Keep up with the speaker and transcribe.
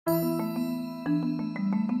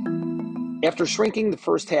After shrinking the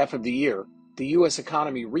first half of the year, the U.S.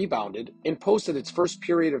 economy rebounded and posted its first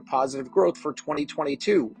period of positive growth for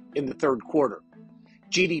 2022 in the third quarter.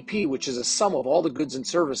 GDP, which is a sum of all the goods and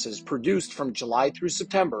services produced from July through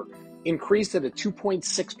September, increased at a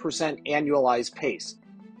 2.6% annualized pace.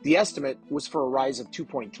 The estimate was for a rise of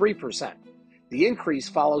 2.3%. The increase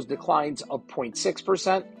follows declines of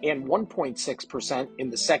 0.6% and 1.6% in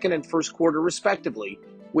the second and first quarter respectively,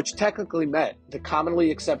 which technically met the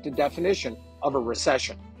commonly accepted definition of a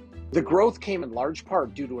recession. The growth came in large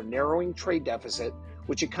part due to a narrowing trade deficit,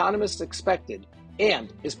 which economists expected,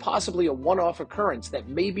 and is possibly a one-off occurrence that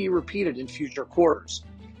may be repeated in future quarters.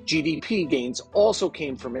 GDP gains also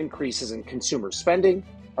came from increases in consumer spending,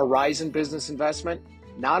 a rise in business investment,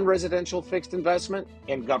 non-residential fixed investment,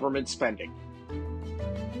 and government spending.